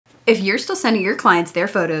If you're still sending your clients their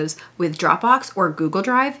photos with Dropbox or Google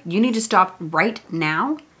Drive, you need to stop right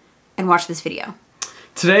now and watch this video.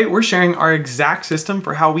 Today, we're sharing our exact system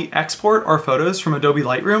for how we export our photos from Adobe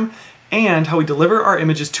Lightroom and how we deliver our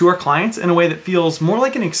images to our clients in a way that feels more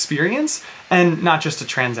like an experience and not just a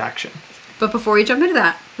transaction. But before we jump into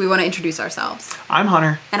that, we want to introduce ourselves. I'm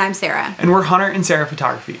Hunter. And I'm Sarah. And we're Hunter and Sarah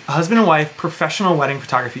Photography, a husband and wife professional wedding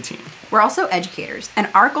photography team. We're also educators, and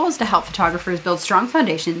our goal is to help photographers build strong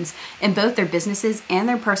foundations in both their businesses and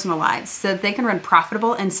their personal lives so that they can run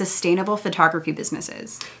profitable and sustainable photography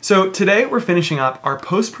businesses. So today we're finishing up our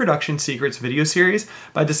post-production secrets video series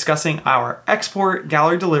by discussing our export,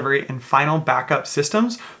 gallery delivery, and final backup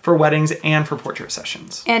systems for weddings and for portrait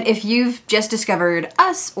sessions. And if you've just discovered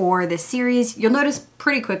us or this series, you'll notice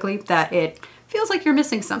pretty quickly that it feels like you're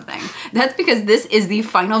missing something. That's because this is the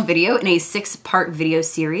final video in a 6-part video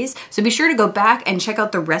series. So be sure to go back and check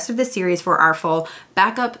out the rest of the series for our full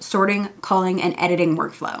backup, sorting, culling, and editing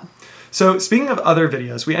workflow. So speaking of other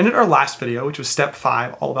videos, we ended our last video, which was step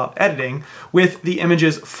 5, all about editing, with the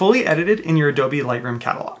images fully edited in your Adobe Lightroom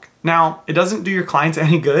catalog. Now, it doesn't do your clients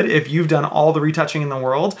any good if you've done all the retouching in the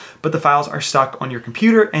world, but the files are stuck on your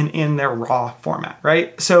computer and in their raw format,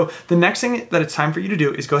 right? So the next thing that it's time for you to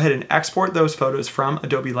do is go ahead and export those photos from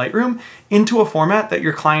Adobe Lightroom into a format that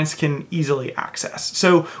your clients can easily access.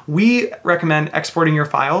 So we recommend exporting your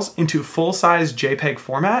files into full-size JPEG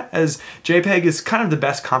format, as JPEG is kind of the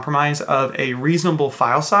best compromise of a reasonable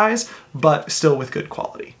file size, but still with good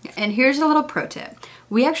quality. And here's a little pro tip.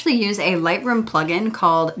 We actually use a Lightroom plugin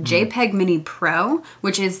called Jpegmini Pro,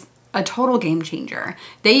 which is a total game changer.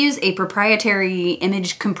 They use a proprietary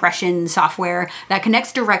image compression software that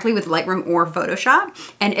connects directly with Lightroom or Photoshop,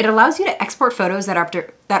 and it allows you to export photos that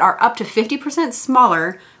are up to 50%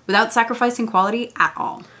 smaller without sacrificing quality at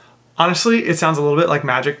all. Honestly, it sounds a little bit like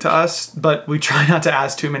magic to us, but we try not to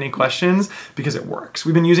ask too many questions because it works.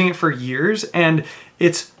 We've been using it for years and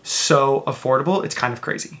it's so affordable, it's kind of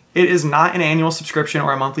crazy. It is not an annual subscription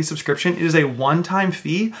or a monthly subscription. It is a one-time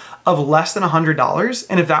fee of less than $100.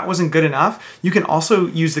 And if that wasn't good enough, you can also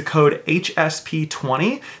use the code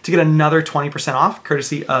HSP20 to get another 20% off,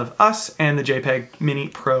 courtesy of us and the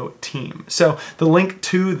Jpegmini Pro team. So the link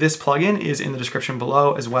to this plugin is in the description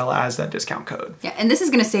below, as well as that discount code. Yeah, and this is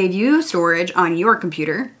gonna save you storage on your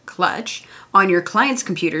computer, clutch, on your clients'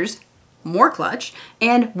 computers, more clutch,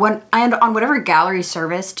 and on whatever gallery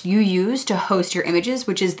service you use to host your images,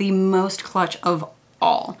 which is the most clutch of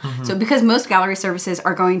all. So because most gallery services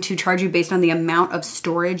are going to charge you based on the amount of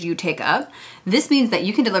storage you take up, this means that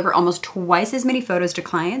you can deliver almost twice as many photos to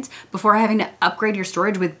clients before having to upgrade your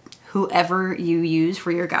storage with whoever you use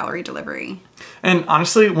for your gallery delivery. And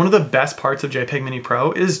honestly, one of the best parts of Jpegmini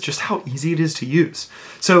Pro is just how easy it is to use.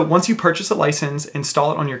 So once you purchase a license,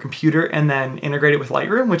 install it on your computer, and then integrate it with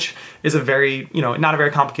Lightroom, which is a very, not a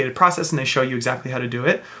very complicated process, and they show you exactly how to do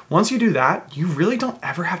it. Once you do that, you really don't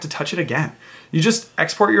ever have to touch it again. You just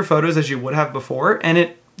export your photos as you would have before, and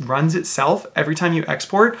it runs itself every time you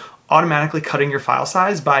export, automatically cutting your file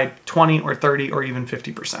size by 20 or 30 or even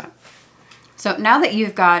 50%. So now that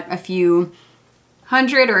you've got a few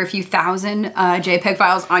hundred or a few thousand JPEG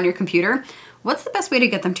files on your computer, what's the best way to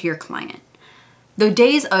get them to your client? The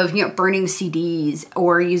days of burning CDs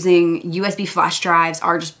or using USB flash drives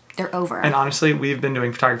they're over. And honestly, we've been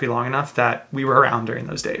doing photography long enough that we were around during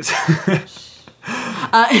those days.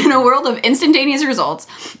 In a world of instantaneous results,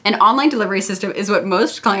 an online delivery system is what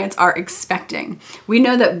most clients are expecting. We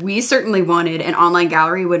know that we certainly wanted an online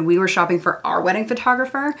gallery when we were shopping for our wedding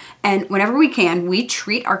photographer, and whenever we can, we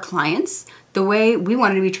treat our clients the way we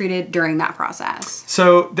wanted to be treated during that process.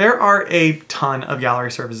 So there are a ton of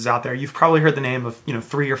gallery services out there. You've probably heard the name of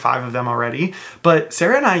 3 or 5 of them already, but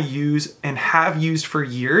Sarah and I use and have used for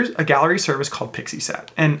years a gallery service called Pixieset,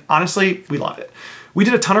 and honestly, we love it. We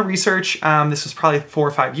did a ton of research, this was probably 4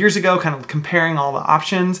 or 5 years ago, kind of comparing all the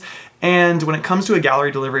options. And when it comes to a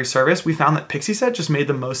gallery delivery service, we found that Pixieset just made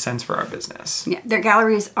the most sense for our business. Yeah, their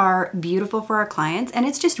galleries are beautiful for our clients, and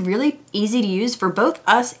it's just really easy to use for both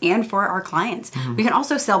us and for our clients. We can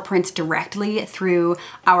also sell prints directly through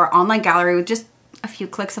our online gallery with just a few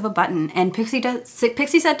clicks of a button, and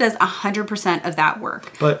Pixieset does 100% of that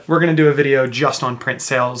work. But we're gonna do a video just on print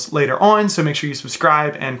sales later on, so make sure you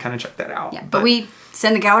subscribe and kind of check that out. Yeah, but we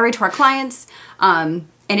send the gallery to our clients,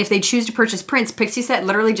 and if they choose to purchase prints, Pixieset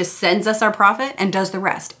literally just sends us our profit and does the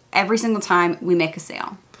rest every single time we make a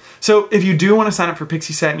sale. So if you do want to sign up for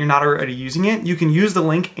Pixieset and you're not already using it, you can use the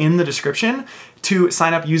link in the description to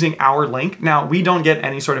sign up using our link. Now, we don't get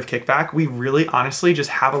any sort of kickback. We really honestly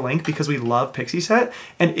just have a link because we love Pixieset.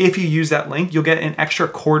 And if you use that link, you'll get an extra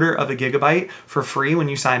 1/4 of a gigabyte for free when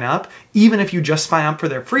you sign up, even if you just sign up for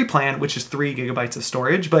their free plan, which is 3 gigabytes of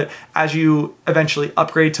storage. But as you eventually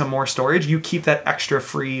upgrade to more storage, you keep that extra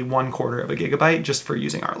free 1/4 of a gigabyte just for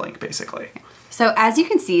using our link, basically. So as you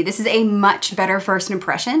can see, this is a much better first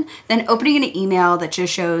impression than opening an email that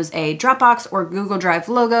just shows a Dropbox or Google Drive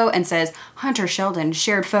logo and says, Hunter Sheldon,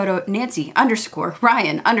 shared photo, Nancy _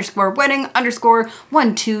 Ryan _ wedding _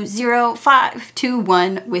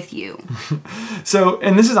 120521 with you. So,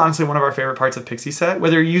 and this is honestly one of our favorite parts of Pixieset,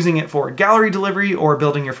 whether you're using it for gallery delivery or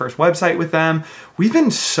building your first website with them. We've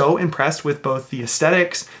been so impressed with both the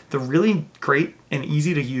aesthetics, the really great and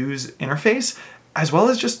easy to use interface, as well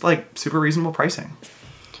as just like super reasonable pricing.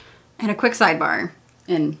 And a quick sidebar,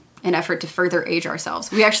 in an effort to further age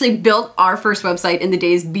ourselves, we actually built our first website in the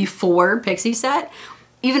days before Pixieset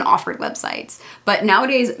even offered websites. But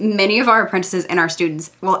nowadays, many of our apprentices and our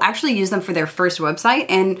students will actually use them for their first website,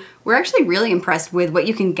 and we're actually really impressed with what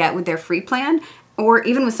you can get with their free plan, or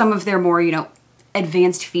even with some of their more,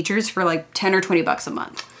 advanced features for like 10 or 20 bucks a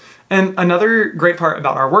month. And another great part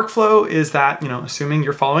about our workflow is that, assuming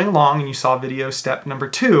you're following along and you saw video step number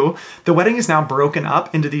 2, the wedding is now broken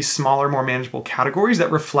up into these smaller, more manageable categories that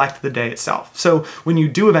reflect the day itself. So when you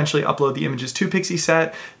do eventually upload the images to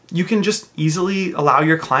Pixieset, you can just easily allow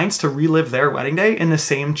your clients to relive their wedding day in the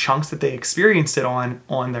same chunks that they experienced it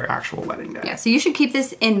on their actual wedding day. Yeah, so you should keep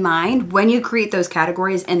this in mind when you create those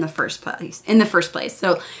categories in the first place.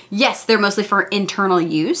 So yes, they're mostly for internal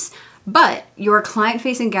use, but your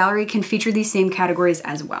client-facing gallery can feature these same categories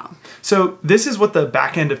as well. So this is what the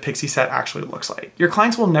back end of Pixieset actually looks like. Your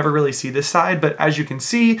clients will never really see this side, but as you can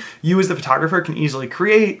see, you as the photographer can easily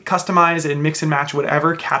create, customize, and mix and match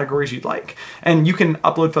whatever categories you'd like. And you can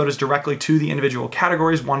upload photos directly to the individual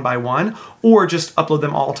categories one by one, or just upload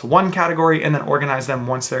them all to one category and then organize them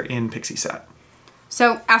once they're in Pixieset.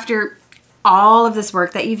 So after all of this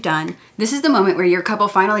work that you've done, this is the moment where your couple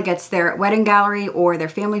finally gets their wedding gallery or their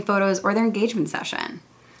family photos or their engagement session.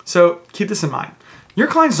 So keep this in mind. Your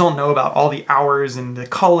clients don't know about all the hours and the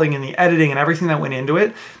culling and the editing and everything that went into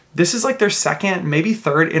it. This is like their second, maybe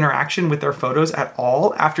third interaction with their photos at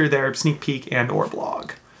all after their sneak peek and or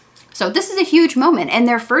blog. So this is a huge moment, and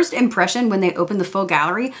their first impression when they open the full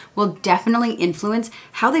gallery will definitely influence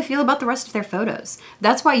how they feel about the rest of their photos.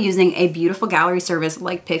 That's why using a beautiful gallery service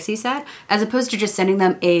like Pixieset, as opposed to just sending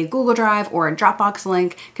them a Google Drive or a Dropbox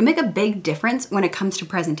link, can make a big difference when it comes to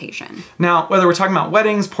presentation. Now, whether we're talking about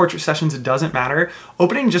weddings, portrait sessions, it doesn't matter.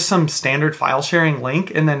 Opening just some standard file sharing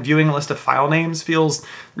link and then viewing a list of file names feels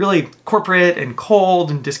really corporate and cold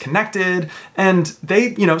and disconnected. And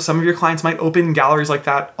some of your clients might open galleries like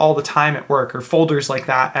that all the time at work, or folders like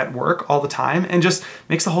that at work all the time, and just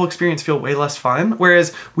makes the whole experience feel way less fun.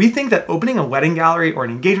 Whereas we think that opening a wedding gallery or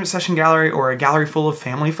an engagement session gallery or a gallery full of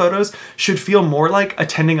family photos should feel more like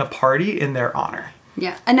attending a party in their honor.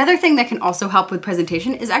 Yeah, another thing that can also help with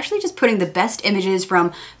presentation is actually just putting the best images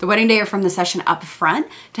from the wedding day or from the session up front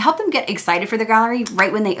to help them get excited for the gallery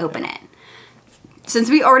right when they open it. Since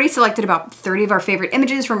we already selected about 30 of our favorite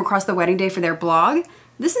images from across the wedding day for their blog,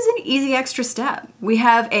 this is an easy extra step. We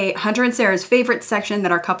have a Hunter and Sarah's favorite section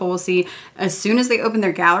that our couple will see as soon as they open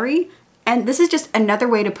their gallery. And this is just another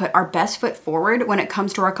way to put our best foot forward when it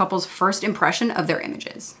comes to our couple's first impression of their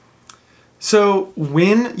images. So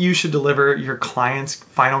when you should deliver your clients'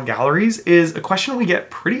 final galleries is a question we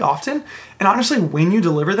get pretty often. And honestly, when you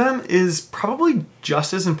deliver them is probably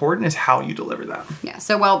just as important as how you deliver them. Yeah,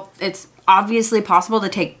 so while it's obviously possible to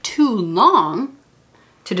take too long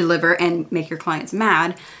to deliver and make your clients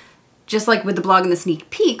mad, just like with the blog and the sneak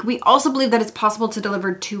peek, we also believe that it's possible to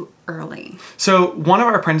deliver too early. So one of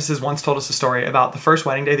our apprentices once told us a story about the first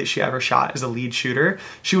wedding day that she ever shot as a lead shooter.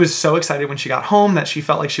 She was so excited when she got home that she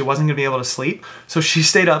felt like she wasn't gonna be able to sleep. So she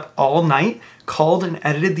stayed up all night, called and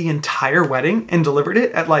edited the entire wedding and delivered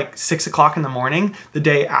it at like 6 o'clock in the morning the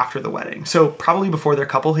day after the wedding. So probably before their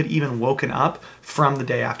couple had even woken up from the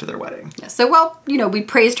day after their wedding. Yeah, so while, we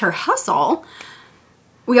praised her hustle,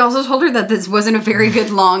 we also told her that this wasn't a very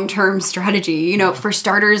good long-term strategy. For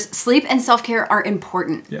starters, sleep and self-care are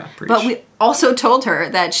important. Yeah, preach. But we also told her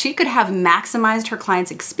that she could have maximized her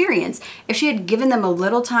client's experience if she had given them a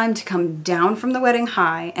little time to come down from the wedding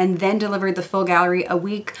high and then delivered the full gallery a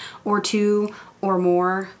week or two or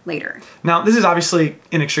more later. Now, this is obviously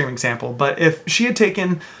an extreme example, but if she had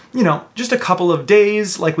taken, you know, just a couple of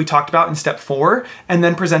days like we talked about in step 4 and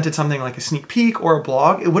then presented something like a sneak peek or a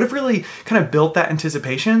blog, it would have really kind of built that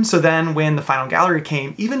anticipation. So then when the final gallery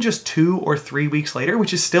came, even just 2 or 3 weeks later,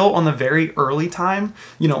 which is still on the very early time,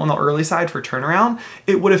 you know, on the early side for turnaround,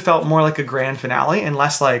 it would have felt more like a grand finale and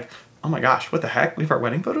less like, oh my gosh, what the heck? We have our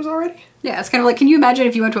wedding photos already? Yeah, it's kind of like, can you imagine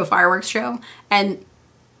if you went to a fireworks show and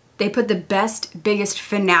they put the best, biggest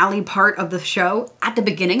finale part of the show at the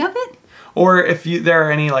beginning of it? Or if there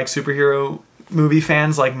are any like superhero movie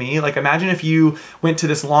fans like me, like imagine if you went to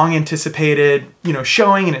this long anticipated, you know,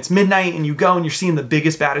 showing and it's midnight and you go and you're seeing the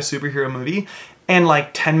biggest, baddest superhero movie and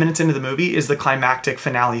like 10 minutes into the movie is the climactic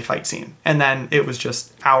finale fight scene. And then it was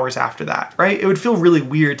just hours after that, right? It would feel really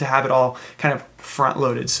weird to have it all kind of front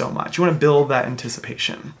loaded so much. You want to build that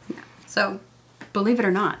anticipation. Yeah. So believe it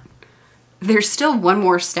or not, there's still one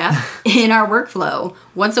more step in our workflow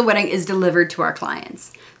once a wedding is delivered to our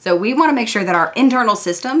clients. So we want to make sure that our internal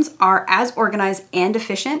systems are as organized and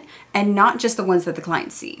efficient and not just the ones that the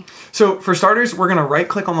clients see. So for starters, we're going to right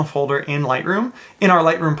click on the folder in Lightroom, in our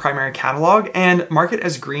Lightroom primary catalog, and mark it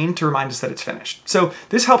as green to remind us that it's finished. So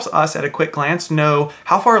this helps us at a quick glance know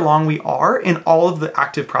how far along we are in all of the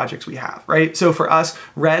active projects we have, right? So for us,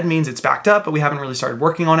 red means it's backed up, but we haven't really started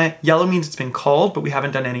working on it. Yellow means it's been culled, but we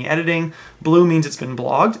haven't done any editing. Blue means it's been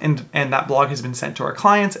blogged and that blog has been sent to our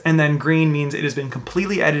clients. And then green means it has been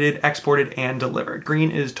completely edited, exported, and delivered. Green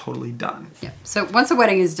is totally done. Yeah. So once a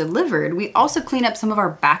wedding is delivered, we also clean up some of our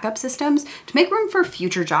backup systems to make room for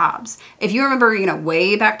future jobs. If you remember, you know,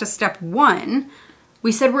 way back to step 1,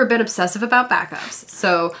 we said we're a bit obsessive about backups.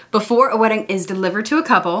 So before a wedding is delivered to a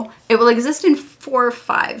couple, it will exist in 4 or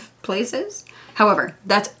 5 places. However,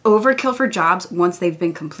 that's overkill for jobs once they've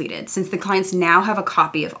been completed, since the clients now have a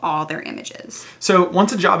copy of all their images. So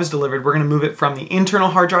once a job is delivered, we're going to move it from the internal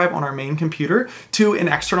hard drive on our main computer to an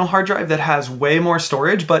external hard drive that has way more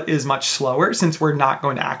storage, but is much slower since we're not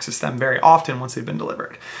going to access them very often once they've been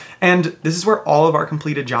delivered. And this is where all of our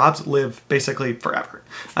completed jobs live basically forever.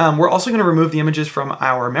 We're also going to remove the images from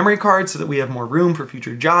our memory card so that we have more room for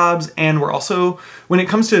future jobs. And we're also, when it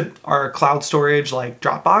comes to our cloud storage like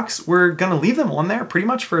Dropbox, we're going to leave them on there pretty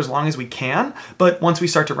much for as long as we can. But once we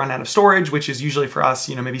start to run out of storage, which is usually for us,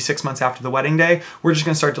 you know, maybe 6 months after the wedding day, we're just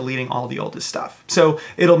going to start deleting all the oldest stuff. So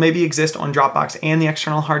it'll maybe exist on Dropbox and the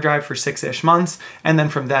external hard drive for 6-ish months. And then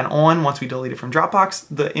from then on, once we delete it from Dropbox,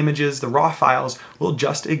 the images, the raw files will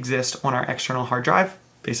just exist on our external hard drive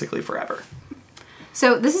basically forever.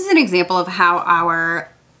 So this is an example of how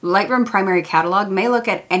our Lightroom primary catalog may look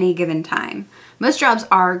at any given time. Most jobs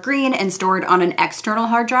are green and stored on an external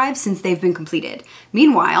hard drive since they've been completed.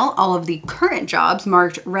 Meanwhile, all of the current jobs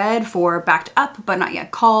marked red for backed up but not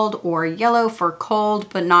yet culled, or yellow for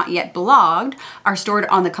culled but not yet blogged, are stored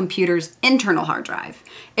on the computer's internal hard drive.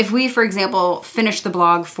 If we, for example, finish the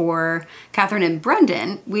blog for Catherine and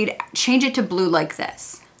Brendan, we'd change it to blue like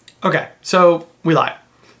this. Okay, so we lied.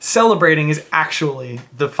 Celebrating is actually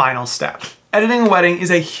the final step. Editing a wedding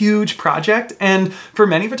is a huge project, and for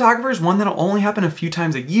many photographers, one that'll only happen a few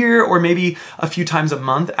times a year or maybe a few times a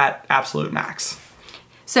month at absolute max.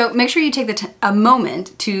 So make sure you take a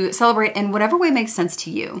moment to celebrate in whatever way makes sense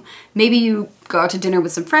to you. Maybe you go out to dinner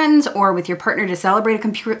with some friends or with your partner to celebrate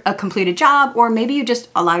a completed job, or maybe you just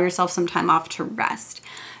allow yourself some time off to rest.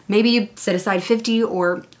 Maybe you set aside 50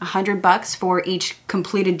 or $100 for each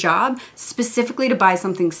completed job, specifically to buy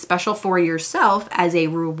something special for yourself as a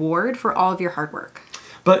reward for all of your hard work.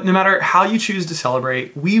 But no matter how you choose to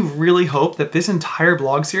celebrate, we really hope that this entire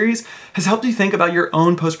blog series has helped you think about your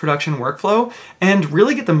own post-production workflow and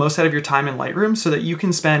really get the most out of your time in Lightroom so that you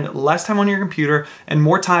can spend less time on your computer and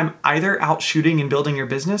more time either out shooting and building your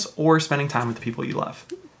business or spending time with the people you love.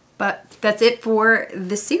 But that's it for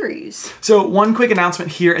this series. So one quick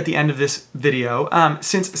announcement here at the end of this video.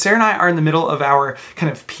 Since Sarah and I are in the middle of our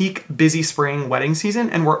kind of peak busy spring wedding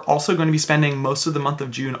season, and we're also going to be spending most of the month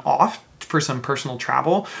of June off for some personal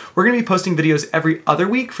travel, we're going to be posting videos every other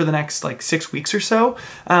week for the next like 6 weeks or so.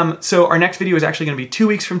 So our next video is actually going to be 2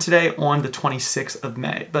 weeks from today on the 26th of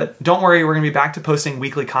May. But don't worry, we're going to be back to posting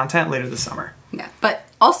weekly content later this summer. Yeah, but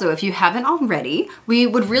also, if you haven't already, we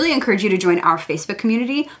would really encourage you to join our Facebook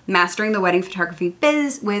community, Mastering the Wedding Photography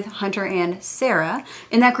Biz with Hunter and Sarah.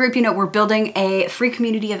 In that group, you know, we're building a free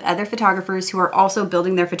community of other photographers who are also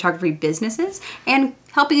building their photography businesses and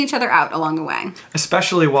helping each other out along the way.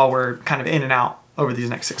 Especially while we're kind of in and out over these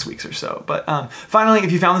next 6 weeks or so. But finally,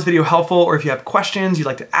 if you found this video helpful, or if you have questions, you'd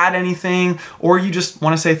like to add anything, or you just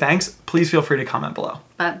want to say thanks, please feel free to comment below.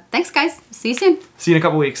 Thanks, guys. See you soon. See you in a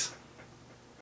couple weeks.